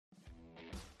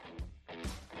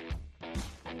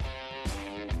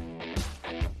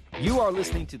You are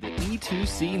listening to the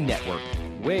E2C Network,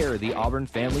 where the Auburn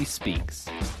family speaks.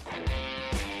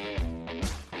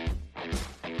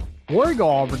 War Eagle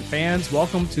Auburn fans,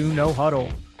 welcome to No Huddle,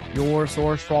 your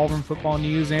source for Auburn football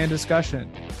news and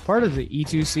discussion, part of the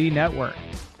E2C Network.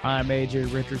 I'm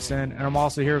AJ Richardson, and I'm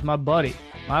also here with my buddy,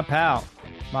 my pal,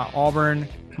 my Auburn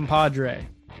compadre.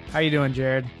 How you doing,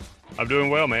 Jared? I'm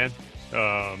doing well, man.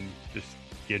 Just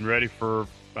getting ready for,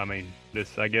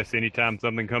 I guess anytime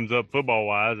something comes up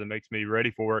football-wise, it makes me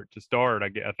ready for it to start.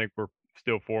 I think we're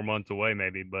still 4 months away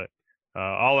maybe, but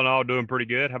all in all, doing pretty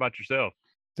good. How about yourself?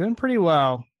 Doing pretty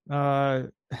well.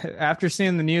 After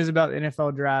seeing the news about the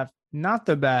NFL draft, not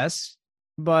the best,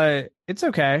 but it's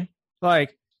okay.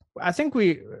 Like, I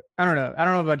don't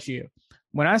know about you.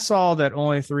 When I saw that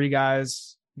only 3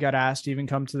 guys got asked to even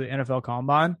come to the NFL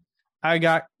Combine, I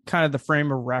got kind of the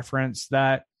frame of reference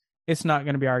that it's not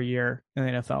going to be our year in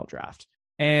the NFL draft.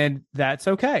 And that's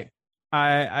okay.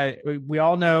 We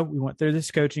all know we went through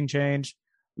this coaching change.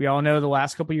 We all know the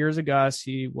last couple of years of Gus,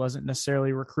 he wasn't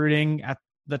necessarily recruiting at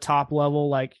the top level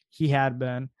like he had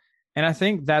been. And I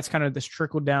think that's kind of this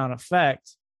trickle down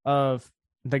effect of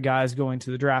the guys going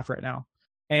to the draft right now.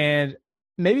 And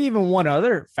maybe even one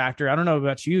other factor, I don't know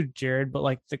about you, Jared, but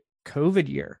like the COVID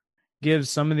year gives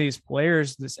some of these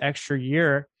players this extra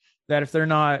year that if they're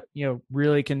not,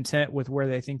 really content with where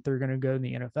they think they're going to go in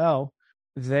the NFL,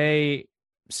 they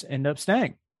end up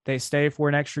staying. They stay for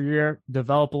an extra year,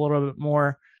 develop a little bit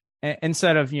more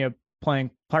instead of,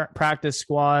 playing practice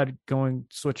squad,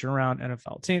 switching around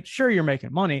NFL teams. Sure, you're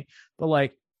making money, but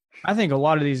like, I think a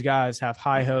lot of these guys have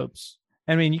high hopes.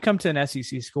 I mean, you come to an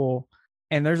SEC school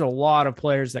and there's a lot of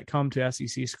players that come to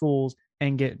SEC schools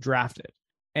and get drafted.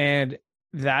 And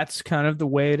that's kind of the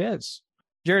way it is.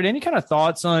 Jared, any kind of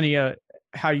thoughts on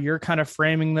how you're kind of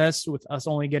framing this with us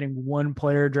only getting 1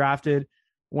 player drafted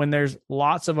when there's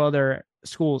lots of other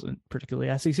schools, and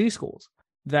particularly SEC schools,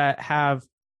 that have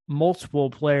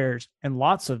multiple players and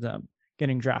lots of them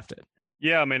getting drafted?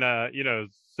 Yeah,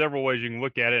 several ways you can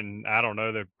look at it, and I don't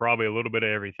know, there's probably a little bit of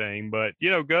everything, but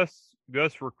Gus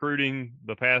recruiting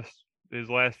his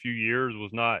last few years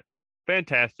was not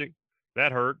fantastic.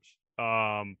 That hurts.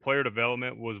 Player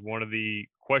development was one of the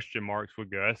question marks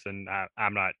with Gus, and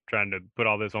I'm not trying to put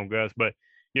all this on Gus, but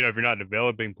if you're not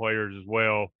developing players as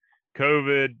well,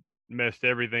 COVID messed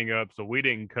everything up, so we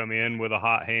didn't come in with a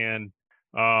hot hand.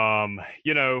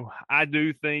 I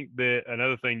do think that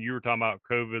another thing you were talking about,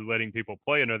 COVID letting people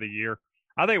play another year,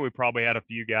 I think we probably had a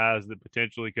few guys that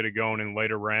potentially could have gone in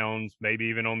later rounds, maybe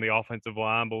even on the offensive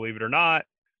line, believe it or not.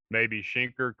 Maybe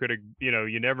Schenker could have,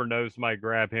 you never know, somebody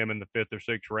grab him in the 5th or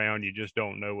 6th round. You just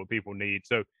don't know what people need.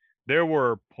 So there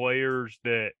were players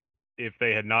that if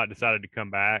they had not decided to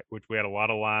come back, which we had a lot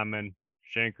of linemen,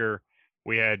 Schenker,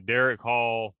 we had Derek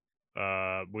Hall,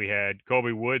 we had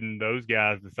Colby Wooden. Those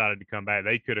guys decided to come back.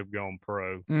 They could have gone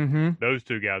pro. Mm-hmm. Those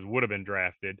 2 guys would have been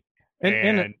drafted.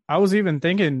 And I was even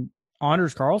thinking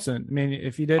Anders Carlson. I mean,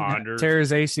 if he didn't tear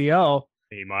his ACL,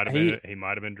 he might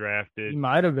have been drafted. He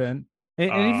might have been.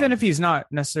 And even if he's not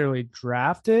necessarily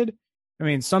drafted, I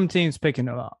mean, some teams picking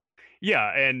him up. Yeah.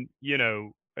 And,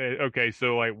 okay,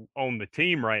 so like on the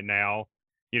team right now,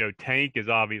 Tank is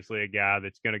obviously a guy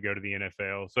that's going to go to the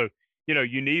NFL. So,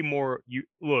 you need more.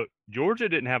 Look, Georgia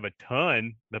didn't have a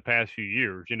ton the past few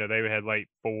years. They had like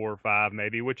 4 or 5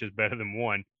 maybe, which is better than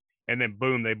 1. And then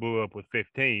boom, they blew up with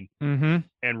 15. Mm-hmm.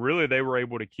 And really they were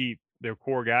able to keep their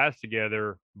core guys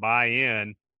together, buy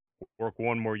in, work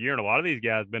 1 more year. And a lot of these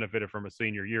guys benefited from a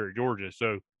senior year at Georgia.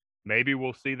 So maybe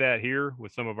we'll see that here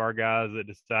with some of our guys that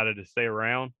decided to stay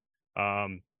around.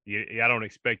 I don't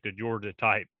expect a Georgia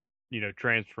type,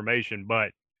 transformation,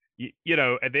 but at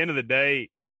the end of the day,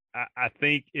 I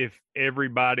think if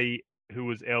everybody who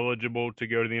was eligible to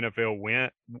go to the NFL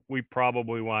went, we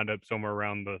probably wind up somewhere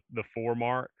around the 4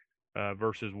 mark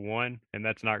versus 1. And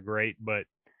that's not great, but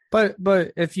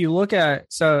if you look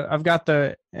at, so I've got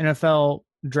the NFL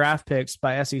draft picks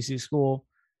by SEC school,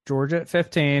 Georgia at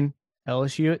 15,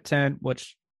 LSU at 10,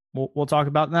 which we'll talk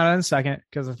about that in a second,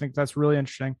 because I think that's really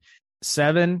interesting.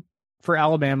 7 for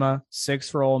Alabama, 6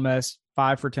 for Ole Miss,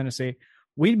 5 for Tennessee.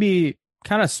 We'd be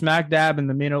kind of smack dab in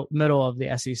the middle of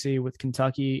the SEC with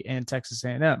Kentucky and Texas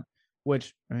A&M,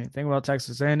 which, think about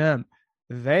Texas A&M.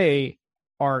 They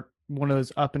are one of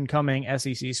those up and coming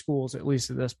SEC schools, at least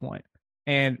at this point.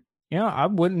 And, I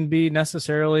wouldn't be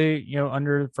necessarily,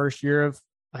 under the first year of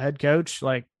a head coach,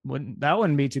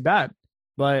 wouldn't be too bad,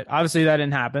 but obviously that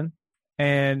didn't happen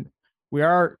and we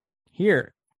are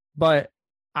here. But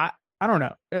I don't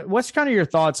know. What's kind of your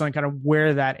thoughts on kind of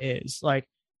where that is? Like,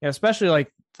 especially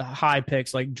like the high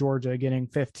picks, like Georgia getting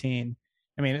 15.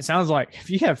 I mean, it sounds like if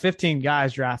you have 15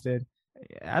 guys drafted,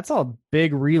 that's a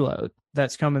big reload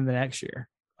that's coming the next year,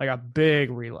 like a big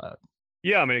reload.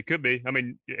 Yeah, I mean, it could be. I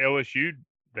mean, LSU,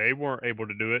 they weren't able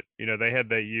to do it. They had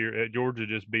that year. Georgia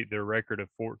just beat their record of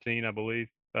 14, I believe,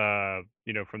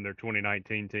 from their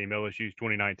 2019 team, LSU's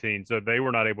 2019. So they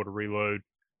were not able to reload.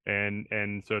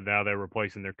 And so now they're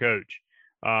replacing their coach.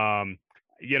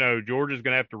 Georgia's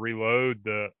going to have to reload.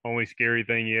 The only scary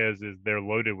thing is they're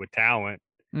loaded with talent.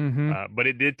 Mm-hmm. But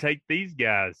it did take these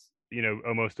guys,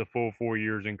 almost a full 4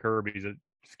 years in Kirby's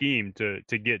scheme to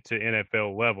get to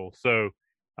NFL level. So,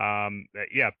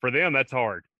 for them, that's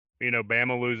hard.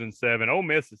 Bama losing 7, Ole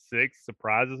Miss at 6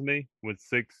 surprises me with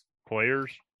 6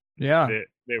 players. Yeah.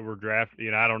 That were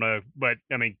drafted. I don't know, but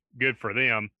I mean, good for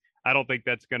them. I don't think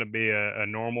that's going to be a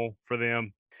normal for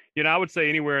them. I would say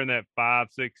anywhere in that 5,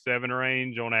 6, 7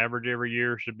 range on average every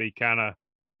year should be kind of,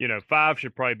 5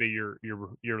 should probably be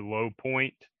your low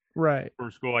point, right, for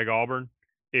a school like Auburn.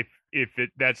 If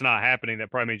that's not happening, that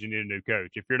probably means you need a new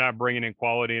coach. If you're not bringing in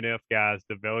quality enough guys,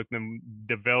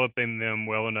 developing them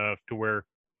well enough to where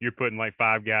you're putting like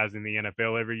 5 guys in the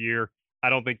NFL every year, I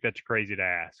don't think that's crazy to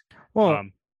ask. Well,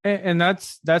 and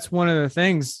that's one of the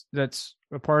things that's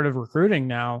a part of recruiting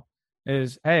now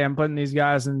is, hey, I'm putting these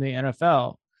guys in the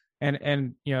NFL,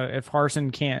 and if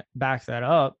Harsin can't back that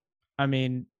up, I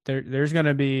mean, there's going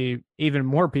to be even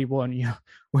more people, and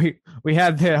we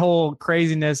had the whole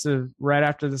craziness of right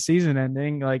after the season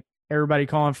ending, like everybody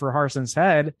calling for Harsin's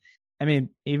head. I mean,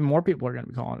 even more people are going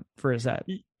to be calling for his head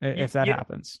if that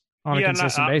happens on a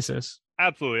consistent basis.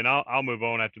 Absolutely, and I'll move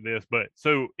on after this. But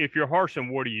so if you're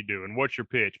Harsin, what are you doing? What's your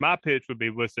pitch? My pitch would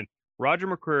be, listen, Roger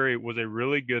McCreary was a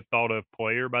really good thought of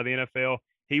player by the NFL.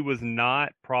 He was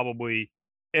not probably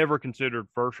ever considered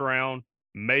first round,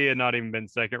 may have not even been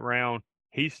second round.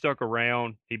 He stuck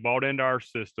around. He bought into our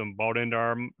system, bought into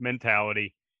our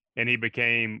mentality, and he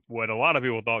became what a lot of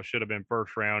people thought should have been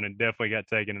first round and definitely got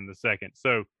taken in the second.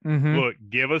 So, Look,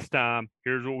 give us time.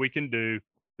 Here's what we can do.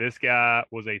 This guy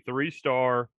was a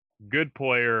 3-star, good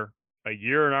player. A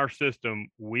year in our system,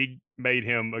 we made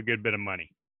him a good bit of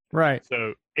money. Right.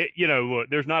 So, look,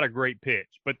 there's not a great pitch,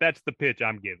 but that's the pitch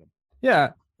I'm giving.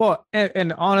 Yeah. Well,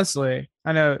 and honestly,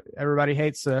 I know everybody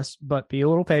hates this, but be a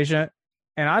little patient.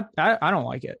 And I don't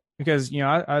like it because,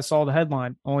 I saw the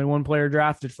headline, only 1 player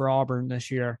drafted for Auburn this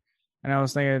year. And I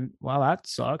was thinking, well, that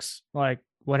sucks. Like,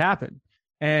 what happened?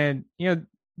 And,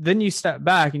 then you step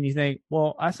back and you think,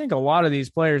 well, I think a lot of these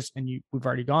players, and we've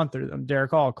already gone through them,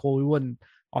 Derek Hall, Coley Wooden,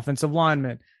 offensive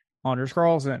lineman, Anders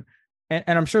Carlson. And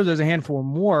I'm sure there's a handful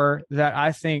more that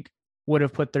I think would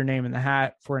have put their name in the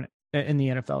hat in the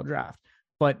NFL draft,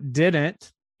 but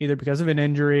didn't, either because of an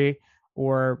injury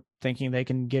or thinking they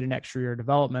can get an extra year of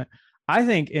development. I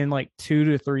think in like 2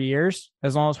 to 3 years,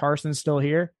 as long as Harsin's still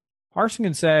here, Harsin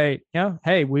can say,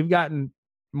 hey, we've gotten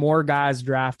more guys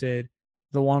drafted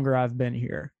the longer I've been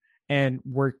here. And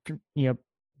we're,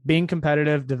 being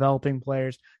competitive, developing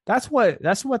players. That's what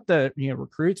the,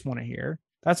 recruits want to hear.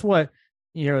 That's what,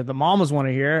 the mamas want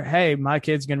to hear. Hey, my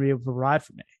kid's going to be able to provide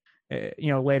for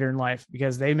me, later in life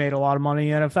because they made a lot of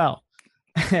money in the NFL.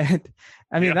 And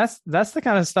I mean, that's the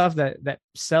kind of stuff that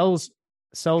sells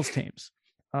teams.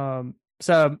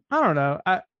 So I don't know.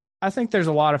 I think there's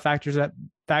a lot of factors that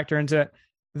factor into it,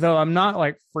 though I'm not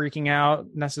like freaking out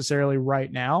necessarily right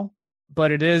now,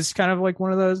 but it is kind of like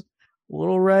one of those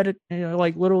little red,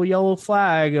 like little yellow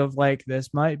flag of like,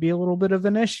 this might be a little bit of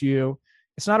an issue.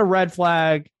 It's not a red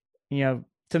flag, to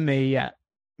me yet,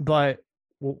 but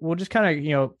we'll just kind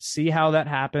of, see how that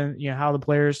happens, how the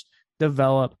players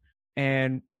develop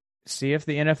and see if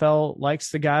the NFL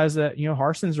likes the guys that,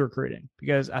 Harsin's recruiting,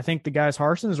 because I think the guys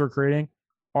Harsin's recruiting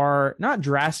are not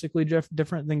drastically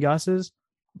different than Gus's,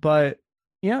 but,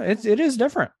 it is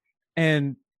different.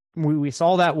 And we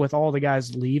saw that with all the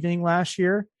guys leaving last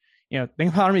year. Think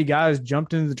about how many guys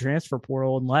jumped into the transfer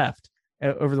portal and left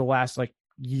over the last like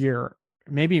year,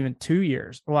 maybe even 2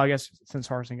 years. Well, I guess since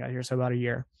Harsin got here, so about a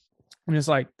year. And it's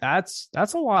like, that's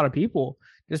a lot of people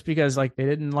just because like they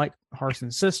didn't like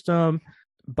Harsin's system.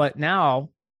 But now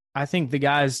I think the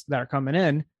guys that are coming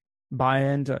in buy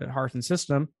into Harsin's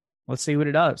system. Let's see what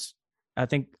it does. I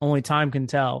think only time can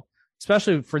tell,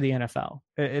 especially for the NFL.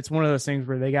 It's one of those things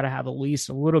where they got to have at least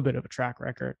a little bit of a track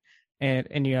record and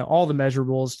all the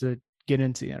measurables to get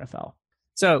into the NFL.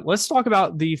 So let's talk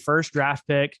about the first draft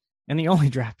pick and the only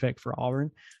draft pick for Auburn,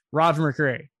 Roger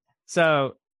McCreary.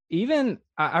 So even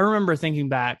I remember thinking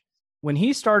back when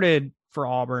he started for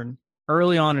Auburn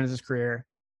early on in his career.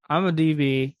 I'm a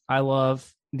DB. I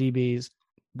love DBs.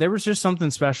 There was just something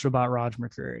special about Roger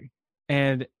McCreary.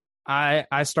 And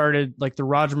I started like the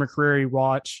Roger McCreary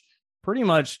watch pretty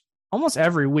much almost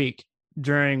every week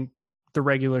during the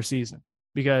regular season.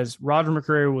 because Roger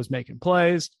McCreary was making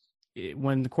plays.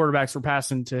 When the quarterbacks were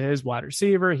passing to his wide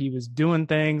receiver, he was doing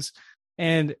things.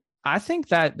 And I think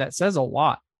that says a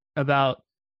lot about,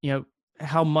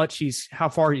 how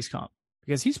far he's come,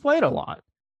 because he's played a lot,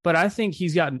 but I think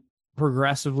he's gotten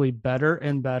progressively better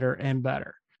and better and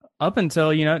better up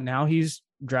until, now he's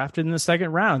drafted in the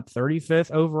second round,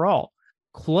 35th overall,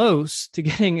 close to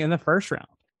getting in the first round.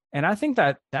 And I think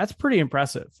that's pretty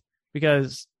impressive,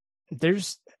 because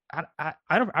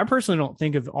I personally don't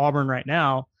think of Auburn right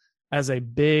now as a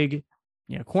big,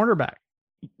 cornerback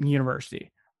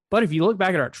university. But if you look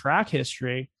back at our track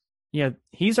history,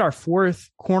 he's our fourth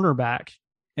cornerback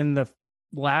in the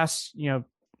last,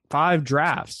 5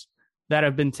 drafts that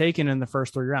have been taken in the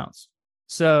first 3 rounds.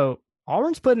 So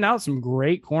Auburn's putting out some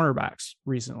great cornerbacks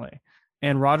recently,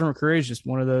 and Roger McCreary is just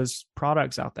one of those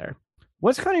products out there.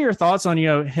 What's kind of your thoughts on,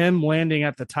 him landing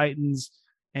at the Titans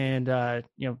and,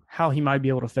 how he might be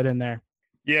able to fit in there?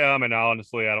 Yeah, I mean,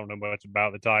 honestly, I don't know much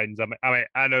about the Titans. I mean,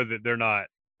 I know that they're not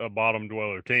a bottom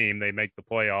dweller team. They make the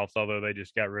playoffs, although they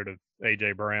just got rid of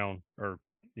A.J. Brown,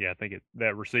 I think it's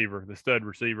that receiver, the stud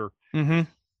receiver. Mm-hmm.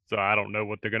 So I don't know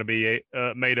what they're going to be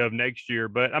made of next year.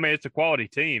 But I mean, it's a quality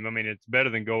team. I mean, it's better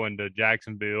than going to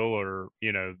Jacksonville or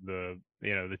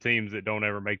the teams that don't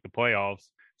ever make the playoffs.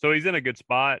 So he's in a good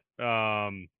spot.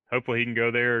 Hopefully he can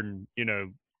go there and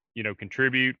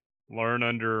contribute, learn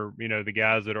under the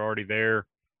guys that are already there,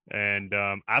 and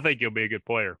I think he'll be a good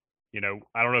player. I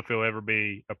don't know if he'll ever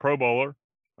be a Pro Bowler.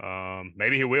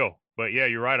 Maybe he will. But yeah,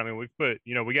 you're right. I mean,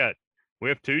 we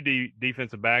have 2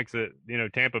 defensive backs at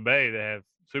Tampa Bay that have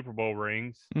Super Bowl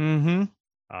rings. Mm-hmm.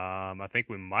 I think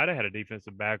we might have had a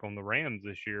defensive back on the Rams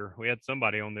this year. We had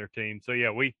somebody on their team. So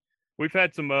yeah, we've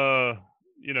had some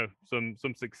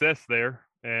some success there,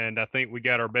 and I think we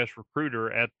got our best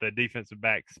recruiter at the defensive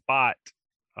back spot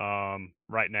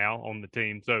right now on the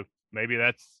team. So maybe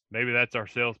that's our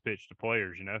sales pitch to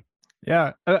players.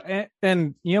 Yeah,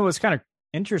 and what's kind of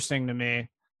interesting to me,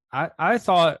 I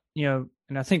thought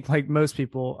and I think like most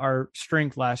people, our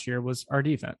strength last year was our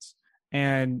defense.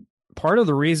 And part of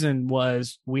the reason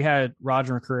was we had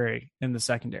Roger McCreary in the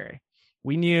secondary.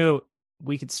 We knew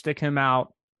we could stick him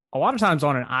out a lot of times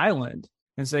on an island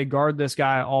and say, guard this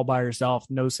guy all by yourself,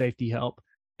 no safety help.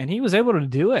 And he was able to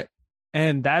do it.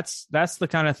 And that's the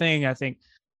kind of thing I think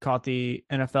caught the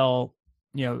NFL,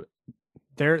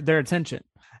 their attention.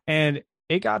 And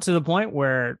it got to the point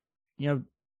where,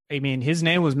 his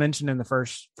name was mentioned in the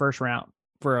first round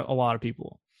for a lot of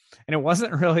people. And it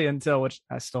wasn't really until, which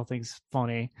I still think is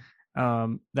funny,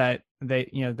 that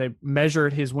they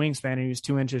measured his wingspan and he was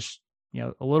 2 inches,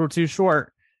 a little too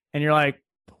short. And you're like,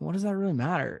 what does that really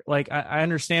matter? Like, I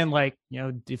understand, like,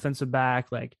 defensive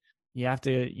back, like you have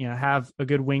to, have a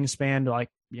good wingspan to, like,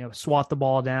 swat the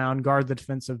ball down, guard the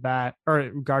defensive back or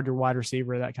guard your wide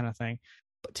receiver, that kind of thing.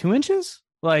 But 2 inches,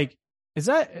 like, is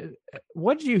that,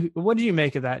 what do you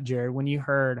make of that, Jared, when you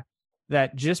heard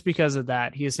that just because of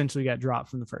that, he essentially got dropped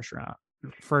from the first round?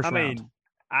 I mean,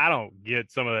 I don't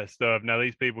get some of that stuff. Now,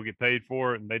 these people get paid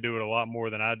for it, and they do it a lot more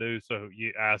than I do. So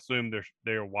I assume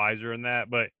they're wiser in that.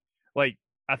 But like,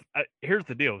 here's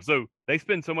the deal. So they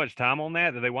spend so much time on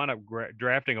that they wind up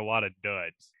drafting a lot of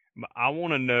duds. I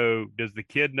want to know, does the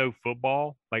kid know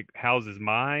football? Like, how's his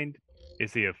mind?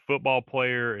 Is he a football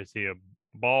player? Is he a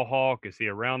ball hawk? Is he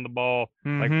around the ball?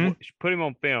 Mm-hmm. Like, put him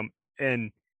on film.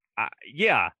 And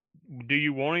do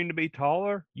you want him to be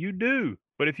taller? You do.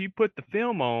 But if you put the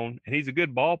film on and he's a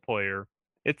good ball player,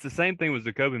 it's the same thing with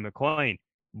Zakoby McClain.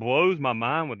 Blows my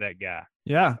mind with that guy.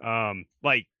 Yeah.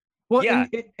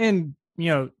 And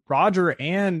Roger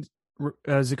and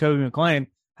Zakoby McClain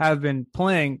have been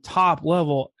playing top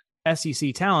level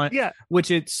SEC talent. Yeah. Which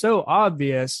it's so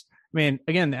obvious. I mean,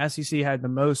 again, the SEC had the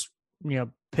most,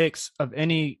 picks of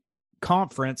any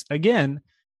conference. Again,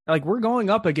 like, we're going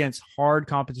up against hard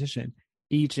competition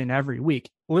each and every week,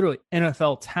 literally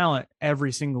NFL talent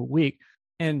every single week.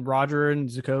 And Roger and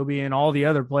Zakoby and all the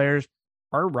other players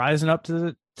are rising up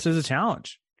to the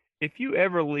challenge. If you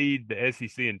ever lead the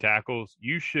SEC in tackles,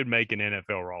 you should make an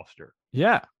NFL roster.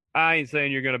 Yeah. I ain't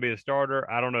saying you're going to be a starter.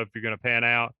 I don't know if you're going to pan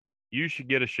out. You should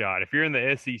get a shot. If you're in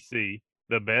the SEC,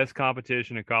 the best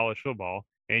competition in college football,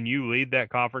 and you lead that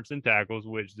conference in tackles,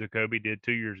 which Zakoby did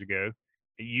 2 years ago,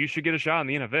 you should get a shot in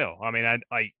the NFL. I mean,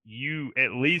 you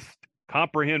at least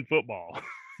comprehend football.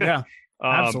 Yeah,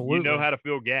 absolutely. You know how to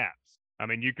fill gaps. I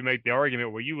mean, you can make the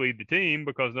argument, well, you lead the team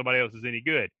because nobody else is any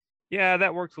good. Yeah,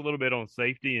 that works a little bit on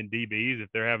safety and DBs if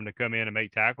they're having to come in and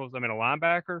make tackles. I mean, a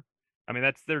linebacker,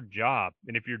 that's their job.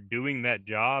 And if you're doing that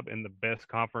job in the best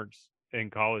conference in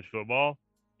college football,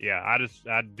 yeah,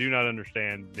 I do not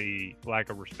understand the lack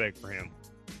of respect for him.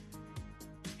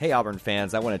 Hey Auburn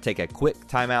fans, I want to take a quick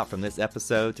timeout from this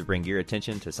episode to bring your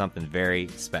attention to something very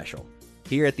special.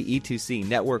 Here at the E2C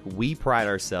Network, we pride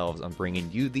ourselves on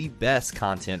bringing you the best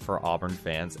content for Auburn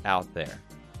fans out there.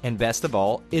 And best of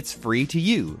all, it's free to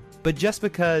you. But just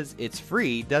because it's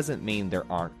free doesn't mean there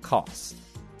aren't costs,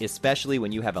 especially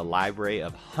when you have a library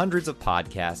of hundreds of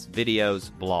podcasts, videos,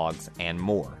 blogs, and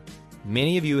more.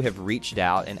 Many of you have reached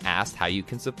out and asked how you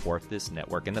can support this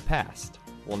network in the past.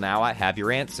 Well, now I have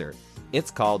your answer. It's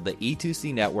called the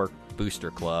E2C Network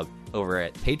Booster Club over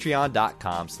at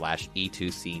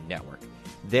patreon.com/E2C Network.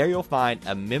 There you'll find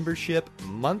a membership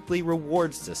monthly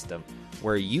reward system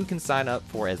where you can sign up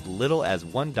for as little as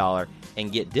 $1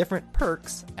 and get different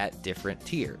perks at different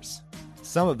tiers.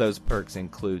 Some of those perks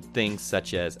include things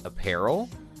such as apparel,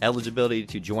 eligibility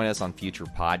to join us on future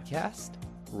podcasts,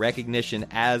 recognition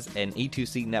as an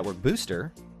E2C Network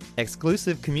booster,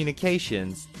 exclusive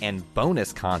communications, and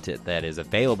bonus content that is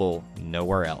available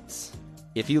nowhere else.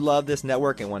 If you love this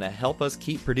network and want to help us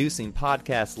keep producing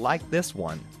podcasts like this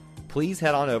one, please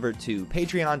head on over to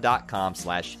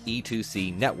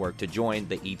patreon.com/E2C Network to join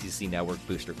the E2C Network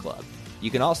Booster Club.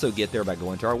 You can also get there by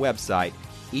going to our website,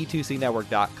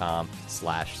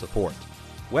 e2cnetwork.com/support.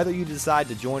 Whether you decide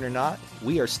to join or not,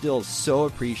 we are still so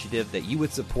appreciative that you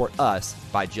would support us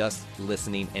by just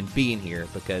listening and being here,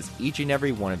 because each and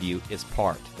every one of you is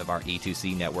part of our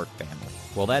E2C Network family.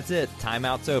 Well, that's it.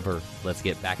 Timeout's over. Let's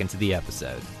get back into the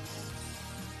episode.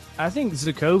 I think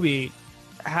Zacoby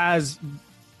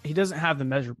he doesn't have the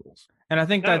measurables. And I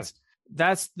think that's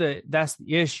the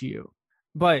issue.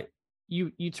 But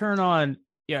you turn on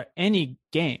any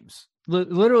games,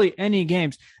 literally any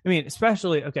games. I mean,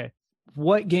 especially, okay,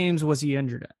 what games was he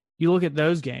injured in? You look at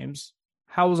those games,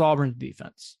 how was Auburn's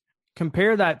defense?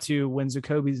 Compare that to when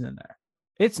Zacoby's in there.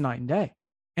 It's night and day.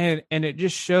 And it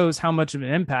just shows how much of an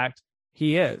impact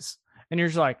he is. And you're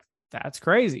just like, that's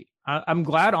crazy. I'm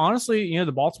glad, honestly,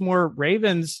 the Baltimore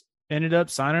Ravens ended up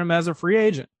signing him as a free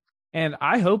agent. And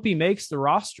I hope he makes the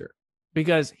roster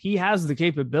because he has the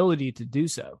capability to do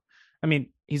so. I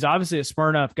mean, he's obviously a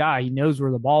smart enough guy. He knows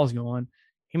where the ball's going.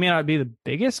 He may not be the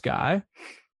biggest guy,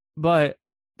 but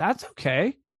that's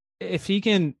okay. If he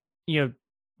can,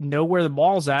 know where the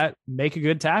ball's at, make a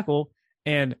good tackle,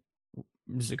 and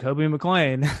Zacoby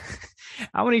McClain,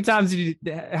 how many times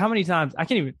I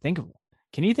can't even think of one.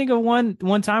 Can you think of one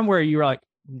time where you were like,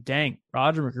 dang,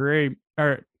 Zacoby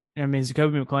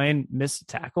McClain missed a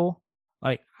tackle?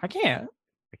 Like, I can't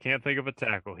think of a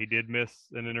tackle. He did miss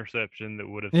an interception that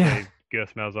would have saved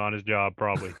Gus Malzahn's job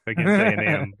probably against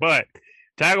A&M. But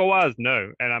tackle-wise,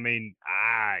 no. And I mean,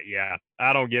 I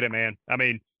don't get it, man. I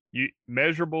mean,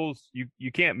 measurables,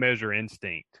 you can't measure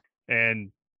instinct.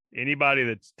 And anybody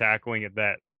that's tackling at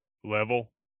that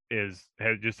level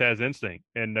just has instinct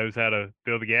and knows how to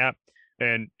fill the gap.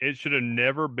 And it should have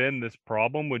never been this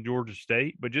problem with Georgia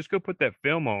State. But just go put that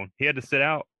film on. He had to sit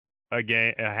out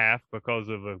a half because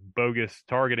of a bogus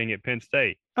targeting at Penn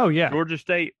State. Oh, yeah. Georgia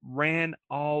State ran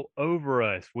all over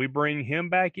us. We bring him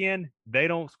back in, they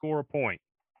don't score a point.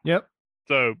 Yep.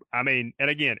 So, I mean, and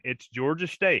again, it's Georgia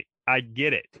State. I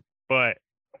get it. But,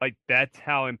 that's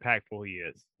how impactful he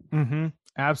is. Mm-hmm.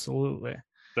 Absolutely.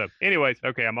 So, anyways,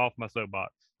 okay, I'm off my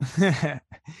soapbox.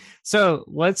 So,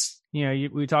 let's,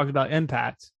 we talked about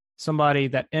impact. Somebody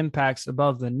that impacts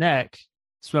above the neck,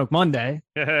 Smoke Monday.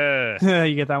 You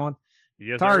get that one?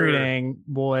 Yes, targeting, sir.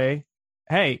 Boy.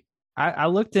 Hey, I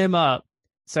looked him up.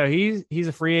 So he's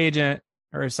a free agent,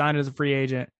 or signed as a free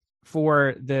agent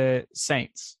for the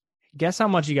Saints. Guess how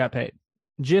much he got paid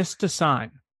just to sign?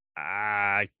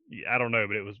 I don't know,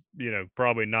 but it was,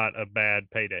 probably not a bad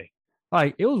payday.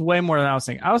 Like, it was way more than I was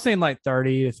thinking. I was saying like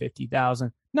 30 to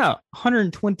 50,000. No,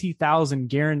 120,000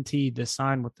 guaranteed to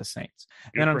sign with the Saints.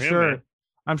 Good and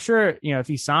I'm sure, if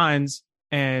he signs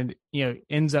and,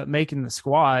 ends up making the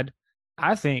squad,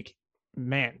 I think,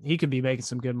 man, he could be making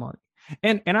some good money.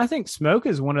 And I think Smoke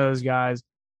is one of those guys.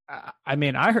 I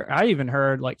mean, I even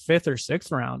heard like 5th or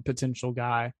 6th round potential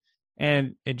guy,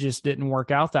 and it just didn't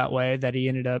work out that way, that he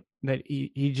ended up, that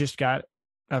he just got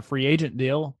a free agent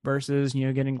deal versus,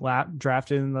 getting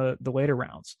drafted in the later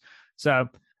rounds. So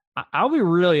I'll be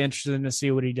really interested to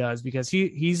see what he does, because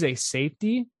he's a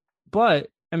safety, but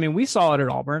I mean, we saw it at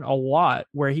Auburn a lot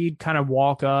where he'd kind of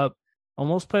walk up,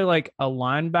 almost play like a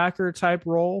linebacker type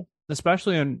role,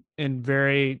 especially in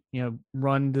very,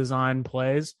 run design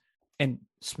plays. And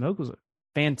Smoke was a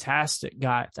fantastic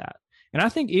guy at that. And I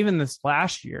think even this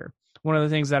last year, one of the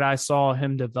things that I saw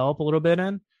him develop a little bit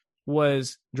in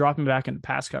was dropping back into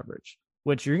pass coverage,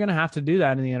 which you're going to have to do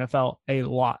that in the NFL a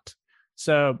lot.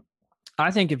 So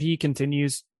I think if he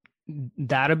continues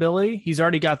that ability, he's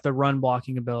already got the run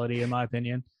blocking ability, in my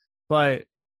opinion. But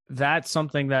that's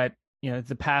something that,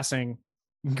 the passing,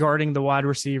 guarding the wide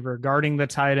receiver, guarding the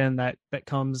tight end that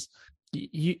comes,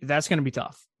 that's going to be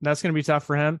tough. That's going to be tough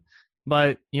for him.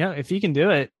 But, if he can do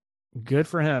it, good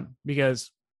for him,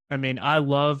 because I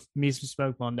love me some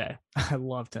Smoke Monday. I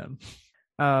loved him.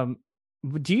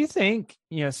 Do you think,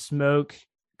 Smoke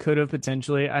could have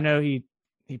potentially, I know he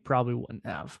probably wouldn't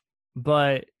have,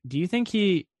 but do you think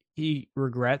he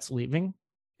regrets leaving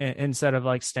instead of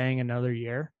like staying another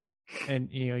year and,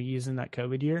 using that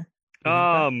COVID year?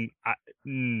 I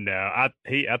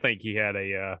think he had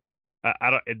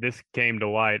I don't, this came to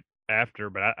light after,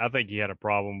 but I think he had a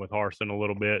problem with Harsin a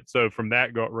little bit. So from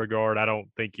that regard, I don't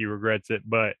think he regrets it,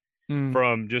 but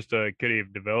from just could he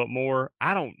have developed more?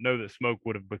 I don't know that Smoke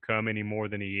would have become any more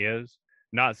than he is.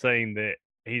 Not saying that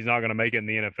he's not going to make it in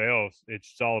the NFL. It's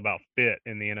just all about fit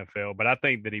in the NFL. But I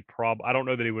think that I don't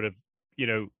know that he would have,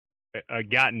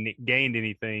 gained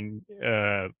anything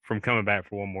from coming back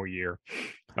for one more year.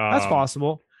 That's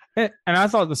possible. And I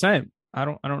thought the same. I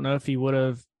don't know if he would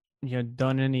have,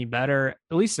 done any better,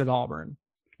 at least at Auburn.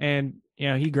 And,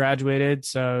 he graduated,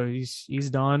 so he's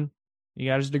done. He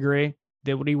got his degree,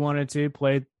 did what he wanted to,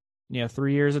 played,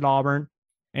 3 years at Auburn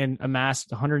and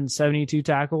amassed 172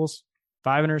 tackles,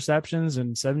 5 interceptions,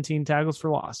 and 17 tackles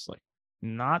for loss. Like,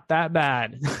 not that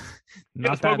bad.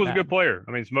 Smoke was a good player.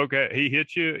 Smoke, he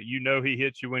hits you. He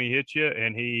hits you when he hits you,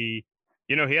 and he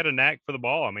had a knack for the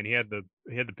ball. He had the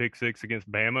pick six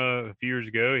against Bama a few years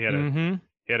ago. He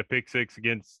had a pick six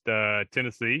against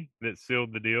Tennessee that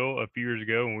sealed the deal a few years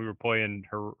ago when we were playing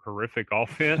horrific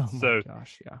offense. He can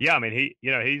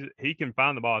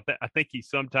find the ball. I think he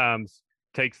sometimes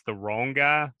takes the wrong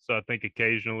guy. So I think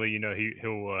occasionally,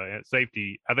 he'll at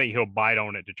safety, I think he'll bite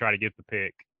on it to try to get the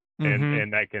pick.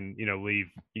 And that can, leave.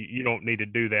 You don't need to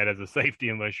do that as a safety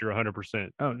unless you're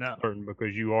 100% certain,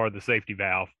 because you are the safety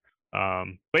valve.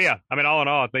 But yeah, all in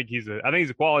all, I think he's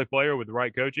a quality player with the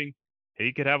right coaching.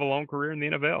 He could have a long career in the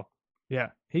NFL. Yeah,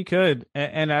 he could.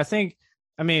 And I think,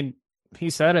 he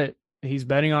said it, he's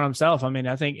betting on himself.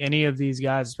 I think any of these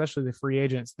guys, especially the free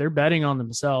agents, they're betting on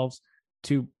themselves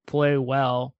to play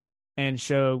well and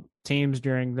show teams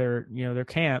during their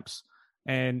camps,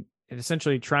 and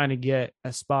essentially trying to get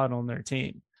a spot on their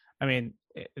team.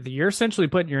 You're essentially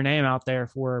putting your name out there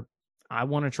for, I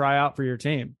want to try out for your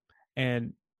team,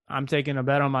 and I'm taking a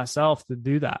bet on myself to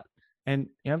do that. And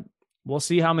we'll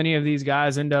see how many of these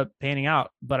guys end up panning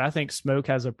out, but I think Smoke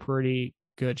has a pretty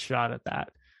good shot at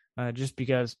that, just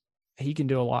because he can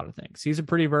do a lot of things. He's a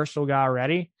pretty versatile guy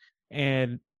already,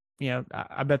 and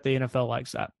I bet the NFL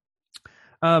likes that.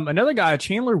 Another guy,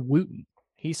 Chandler Wooten,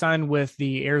 he signed with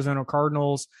the Arizona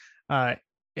Cardinals.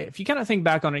 If you kind of think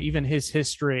back on it, even his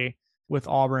history with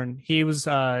Auburn, he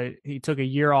took a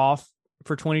year off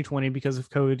for 2020 because of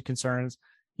COVID concerns.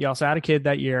 He also had a kid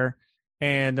that year.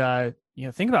 And,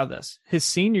 think about this. His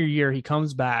senior year, he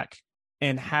comes back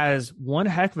and has one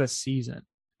heck of a season.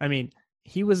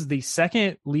 He was the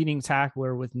second leading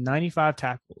tackler with 95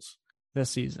 tackles this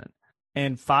season,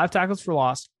 and 5 tackles for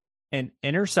loss, an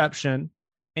interception,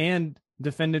 and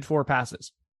defended 4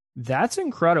 passes. That's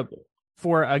incredible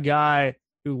for a guy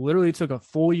who literally took a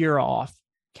full year off,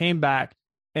 came back,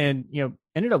 and,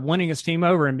 ended up winning his team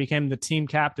over and became the team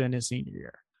captain his senior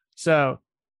year. So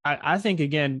I think,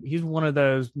 again, he's one of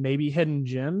those maybe hidden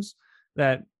gems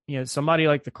that, somebody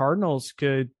like the Cardinals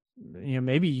could,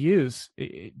 maybe use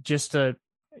just to,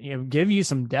 give you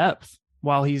some depth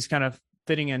while he's kind of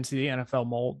fitting into the NFL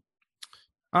mold.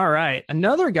 All right.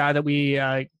 Another guy that we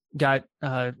got,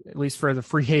 at least for the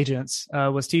free agents,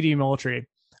 was TD Moultrie.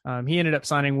 He ended up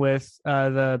signing with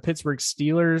the Pittsburgh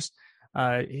Steelers.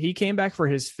 He came back for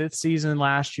his 5th season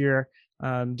last year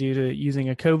due to using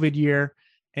a COVID year.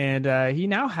 And he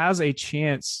now has a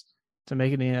chance to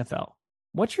make it in the NFL.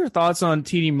 What's your thoughts on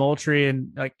TD Moultrie,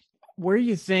 and like where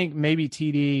you think maybe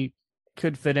TD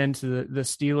could fit into the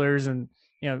Steelers? And,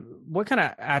 what kind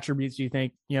of attributes do you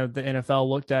think, the NFL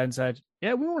looked at and said,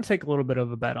 yeah, we want to take a little bit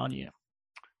of a bet on you?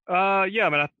 I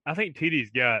think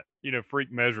TD's got,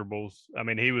 freak measurables.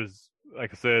 He was,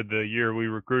 like I said, the year we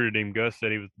recruited him, Gus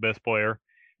said he was the best player.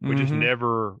 We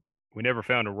never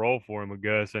found a role for him with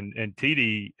Gus, and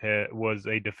TD was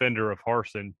a defender of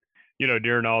Harsin,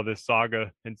 during all this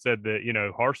saga, and said that,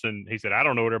 Harsin, he said, I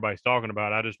don't know what everybody's talking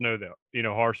about. I just know that,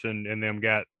 Harsin and them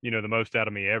got, the most out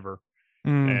of me ever.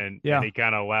 And he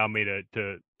kind of allowed me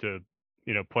to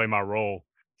play my role.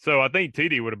 So I think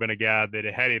TD would have been a guy that,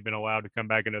 had he been allowed to come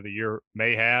back another year,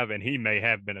 may have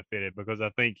benefited, because I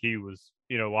think he was,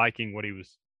 liking what he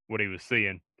was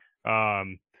seeing.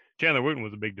 Chandler Wooten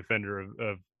was a big defender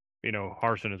of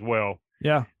Harsin as well.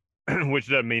 Yeah. Which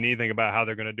doesn't mean anything about how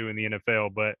they're going to do in the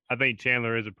NFL. But I think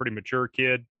Chandler is a pretty mature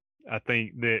kid. I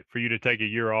think that for you to take a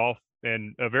year off,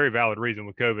 and a very valid reason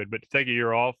with COVID, but to take a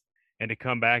year off and to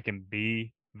come back and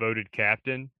be voted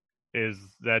captain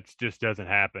that's just doesn't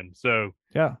happen. So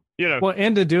Yeah. you know, Well,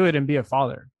 and to do it and be a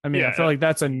father. I mean, I Yeah, feel like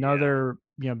that's another,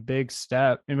 big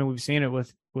step. I mean, we've seen it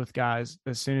with guys.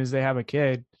 As soon as they have a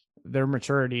kid, their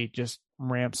maturity just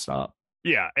ramps up.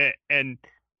 yeah, and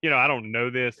I don't know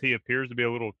this. He appears to be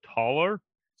a little taller,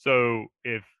 so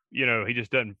if he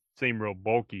just doesn't seem real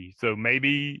bulky. So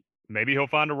maybe he'll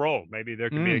find a role. Maybe there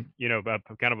could be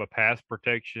a kind of a pass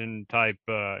protection type,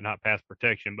 not pass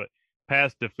protection, but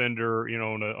pass defender.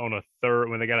 On a third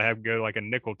when they got to have go like a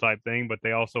nickel type thing, but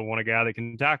they also want a guy that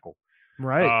can tackle.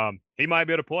 Right. He might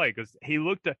be able to play because he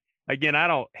looked at. Again,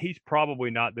 he's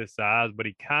probably not this size, but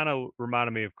he kind of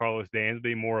reminded me of Carlos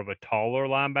Dansby, more of a taller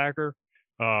linebacker.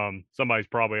 Somebody's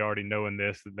probably already knowing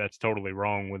this, that's totally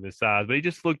wrong with his size, but he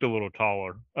just looked a little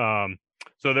taller.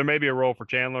 So there may be a role for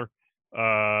Chandler.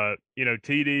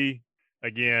 TD,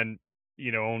 again,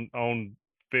 on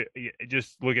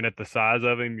just looking at the size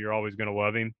of him, you're always going to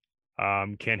love him.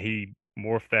 Can he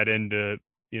morph that into,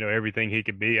 everything he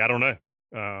could be? I don't know.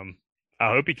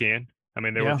 I hope he can. I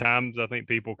mean, there were times I think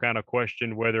people kind of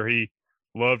questioned whether he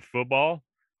loved football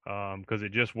because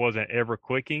it just wasn't ever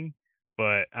clicking.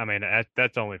 But I mean,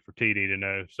 that's only for TD to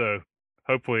know. So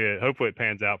hopefully it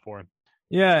pans out for him.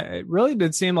 Yeah, it really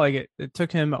did seem like it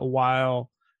took him a while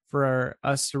for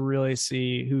us to really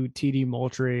see who TD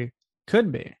Moultrie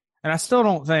could be. And I still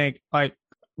don't think like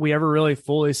we ever really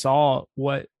fully saw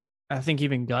what I think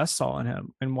even Gus saw in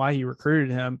him and why he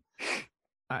recruited him.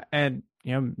 And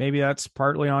maybe that's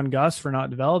partly on Gus for not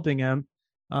developing him.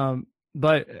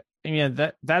 But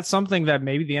that's something that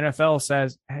maybe the NFL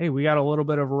says, hey, we got a little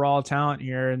bit of raw talent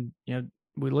here. And,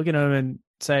 we look at him and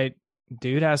say,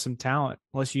 dude has some talent.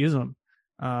 Let's use him.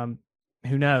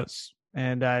 Who knows?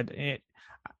 And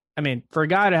for a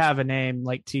guy to have a name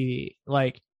like TD,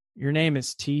 like your name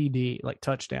is TD, like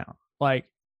touchdown, like,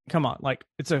 come on, like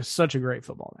it's such a great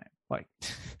football name. Like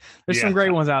there's some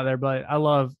great ones out there, but I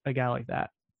love a guy like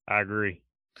that. I agree.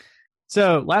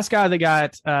 So last guy that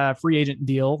got free agent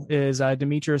deal is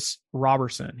Demetrius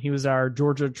Robertson. He was our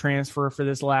Georgia transfer for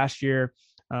this last year.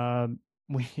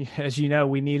 As you know,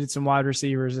 we needed some wide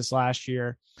receivers this last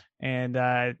year, and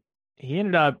he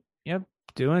ended up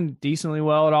doing decently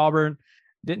well at Auburn.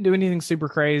 Didn't do anything super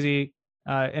crazy.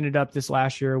 Ended up this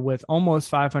last year with almost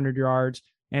 500 yards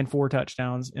and 4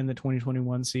 touchdowns in the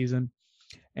 2021 season.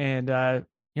 And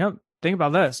think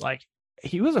about this, like,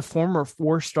 he was a former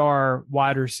 4-star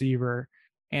wide receiver.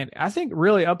 And I think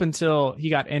really up until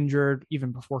he got injured,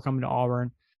 even before coming to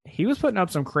Auburn, he was putting up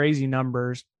some crazy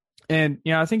numbers. And,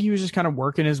 I think he was just kind of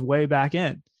working his way back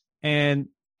in. And,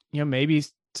 maybe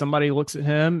somebody looks at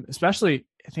him, especially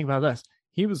think about this.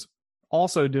 He was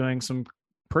also doing some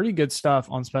pretty good stuff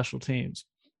on special teams.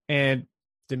 And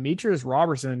Demetrius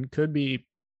Robertson could be,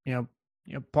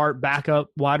 part backup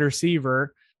wide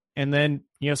receiver and then,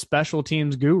 special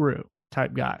teams guru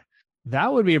type guy.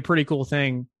 That would be a pretty cool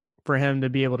thing for him to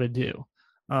be able to do.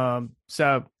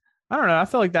 So I don't know. I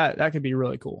feel like that could be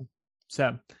really cool.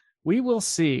 So we will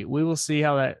see. We will see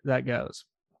how that goes.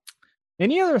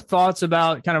 Any other thoughts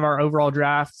about kind of our overall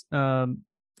draft and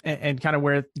kind of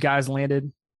where guys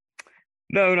landed?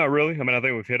 No, not really. I mean, I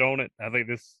think we've hit on it. I think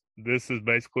this is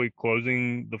basically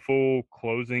closing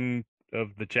of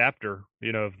the chapter,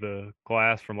 of the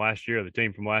class from last year, the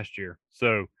team from last year.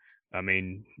 So, I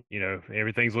mean,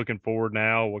 everything's looking forward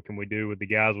now. What can we do with the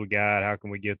guys we got? How can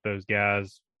we get those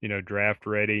guys, draft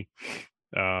ready?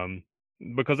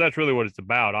 Because that's really what it's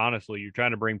about. Honestly, you're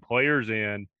trying to bring players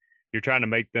in. You're trying to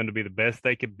make them to be the best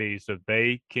they could be so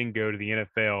they can go to the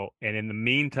NFL. And in the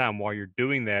meantime, while you're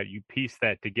doing that, you piece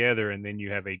that together and then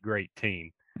you have a great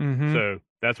team. Mm-hmm. So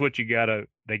that's what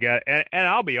and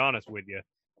I'll be honest with you,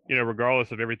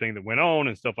 regardless of everything that went on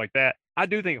and stuff like that, I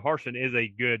do think Harsin is a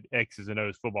good X's and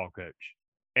O's football coach.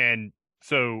 And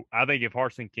so I think if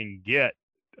Harsin can get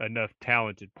enough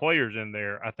talented players in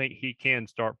there, I think he can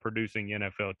start producing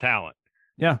NFL talent.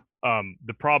 Yeah.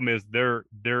 The problem is there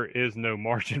is no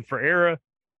margin for error.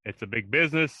 It's a big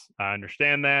business. I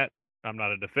understand that. I'm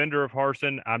not a defender of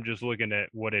Harsin. I'm just looking at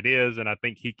what it is, and I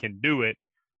think he can do it.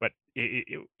 But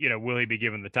will he be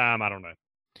given the time? I don't know.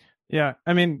 Yeah,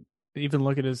 I mean, even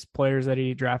look at his players that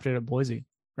he drafted at Boise,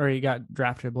 or he got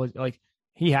drafted at Boise. Like,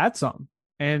 he had some,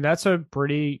 and that's a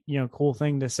pretty cool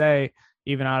thing to say,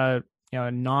 even out of a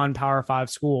non-Power 5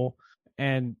 school.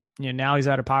 And now he's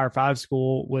at a Power 5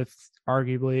 school with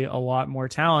arguably a lot more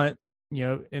talent,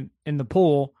 in the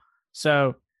pool.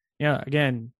 So,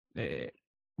 again,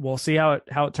 we'll see how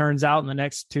it turns out in the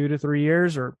next 2 to 3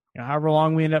 years, or however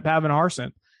long we end up having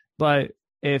Harsin. But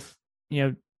if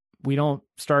we don't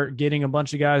start getting a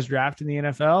bunch of guys drafted in the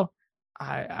NFL,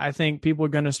 I think people are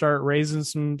going to start raising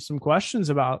some questions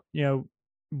about,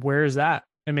 where is that?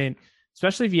 I mean,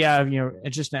 especially if you have,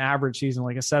 it's just an average season,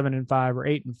 like a 7-5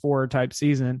 or 8-4 type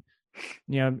season,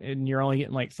 and you're only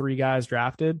getting like 3 guys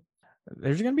drafted.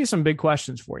 There's going to be some big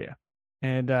questions for you.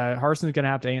 And Harson's going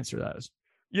to have to answer those.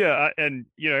 Yeah, and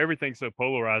everything's so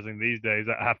polarizing these days.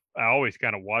 I always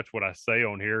kind of watch what I say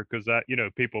on here because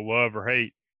people love or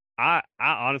hate. I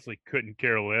honestly couldn't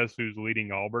care less who's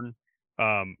leading Auburn.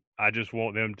 I just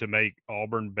want them to make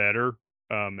Auburn better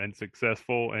and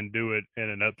successful and do it in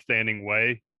an upstanding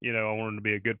way. I want them to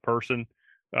be a good person.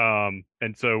 And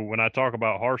so when I talk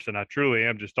about Harsin, I truly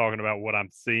am just talking about what I'm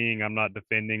seeing. I'm not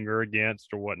defending or against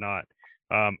or whatnot.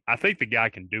 I think the guy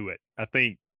can do it. I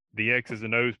think the X's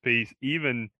and O's piece,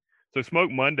 so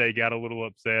Smoke Monday got a little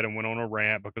upset and went on a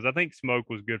rant because I think Smoke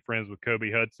was good friends with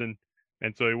Kobe Hudson.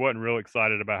 And so he wasn't real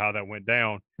excited about how that went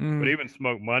down. But even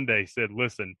Smoke Monday said,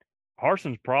 listen,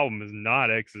 Harsin's problem is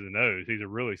not X's and O's. He's a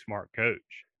really smart coach.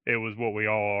 It was what we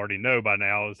all already know by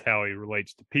now is how he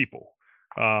relates to people.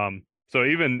 So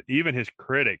even his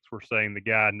critics were saying the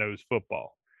guy knows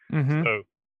football. Mm-hmm. So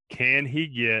can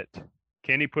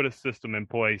he put a system in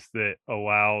place that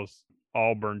allows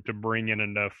Auburn to bring in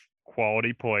enough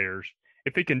quality players?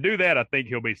 If he can do that, I think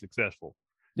he'll be successful.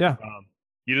 Yeah.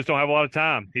 You just don't have a lot of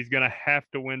time. He's going to have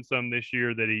to win some this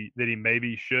year that he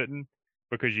maybe shouldn't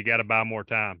because you got to buy more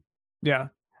time. Yeah.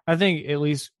 I think at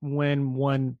least win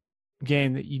one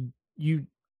game that you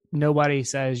nobody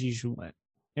says you should win.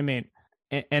 I mean,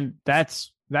 and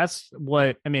that's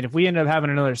what I mean. If we end up having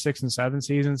another 6 and 7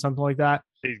 season, something like that,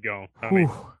 he's gone. I don't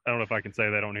know if I can say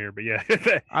that on here, but yeah,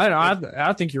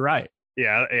 I think you're right.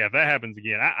 Yeah. If that happens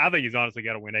again, I think he's honestly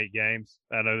got to win 8 games.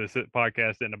 I know this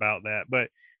podcast isn't about that, but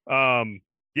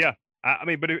yeah. I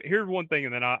mean, but here's one thing,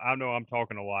 and then I know I'm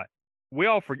talking a lot. We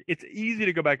all forget. It's easy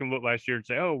to go back and look last year and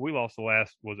say, "Oh, we lost the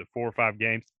last 4 or 5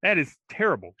 games." That is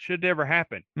terrible. Should never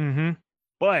happen. Mm-hmm.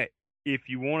 But if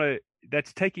you want to,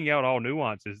 that's taking out all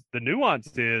nuances. The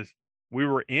nuance is we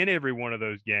were in every one of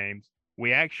those games.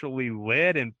 We actually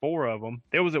led in 4 of them.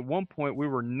 There was at one point we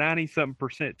were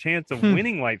 90-something% chance of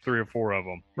winning like 3 or 4 of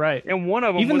them. Right. And one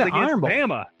of them even was the against Iron Bowl.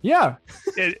 Bama. Yeah.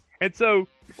 and so,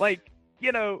 like,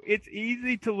 it's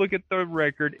easy to look at the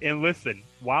record and listen,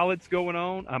 while it's going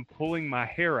on, I'm pulling my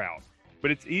hair out. But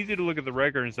it's easy to look at the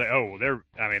record and say, oh,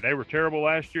 they were terrible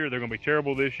last year. They're going to be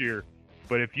terrible this year.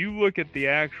 But if you look at the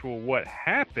actual what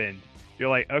happened, you're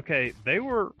like, okay, they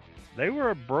were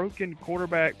a broken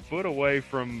quarterback foot away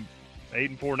from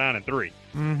 8-4, 9-3.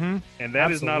 Mm-hmm. And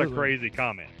that is not a crazy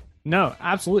comment. No,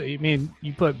 absolutely. I mean,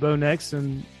 you put Bo Nix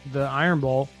in the Iron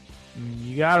Bowl,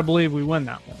 you got to believe we win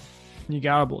that one. You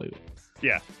got to believe it.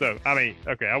 Yeah. So, I mean,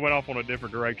 okay, I went off on a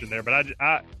different direction there, but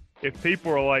I if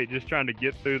people are like just trying to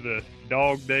get through the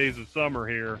dog days of summer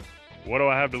here, what do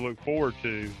I have to look forward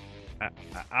to?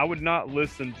 I would not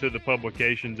listen to the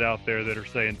publications out there that are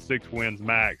saying 6 wins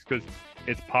max, because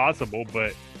it's possible,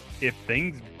 but if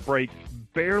things break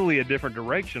barely a different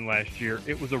direction last year,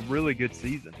 it was a really good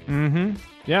season. Mm-hmm.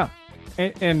 Yeah.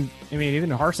 And I mean,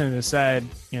 even Harsin has said,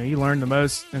 he learned the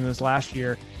most in this last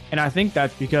year. And I think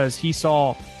that's because he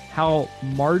saw how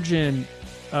margin,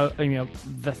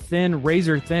 the thin,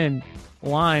 razor thin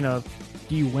line of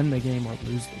do you win the game or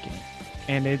lose the game?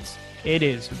 And it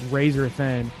is razor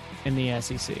thin in the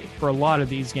SEC for a lot of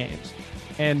these games.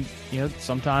 And,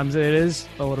 sometimes it is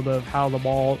a little bit of how the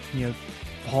ball,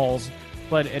 falls,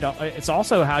 but it's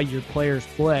also how your players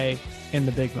play in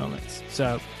the big moments.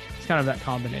 So it's kind of that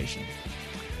combination.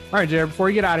 All right, Jared, before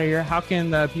you get out of here, how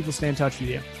can people stay in touch with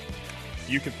you?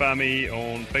 You can find me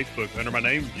on Facebook under my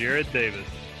name, Jared Davis.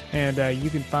 And you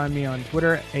can find me on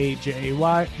Twitter at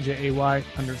JAY_.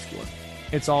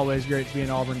 It's always great to be an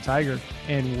Auburn Tiger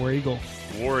and War Eagle.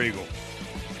 War Eagle.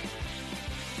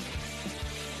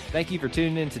 Thank you for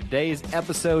tuning in to today's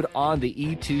episode on the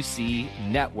E2C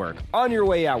Network. On your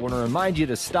way out, I want to remind you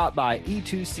to stop by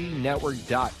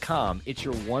e2cnetwork.com. It's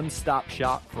your one-stop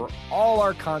shop for all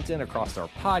our content across our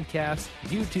podcast,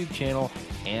 YouTube channel,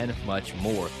 and much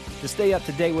more. To stay up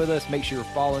to date with us, make sure you're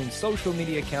following social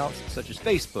media accounts such as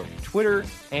Facebook, Twitter,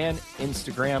 and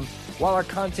Instagram. While our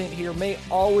content here may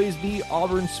always be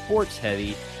Auburn sports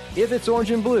heavy, if it's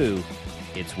orange and blue,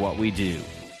 it's what we do.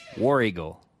 War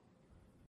Eagle.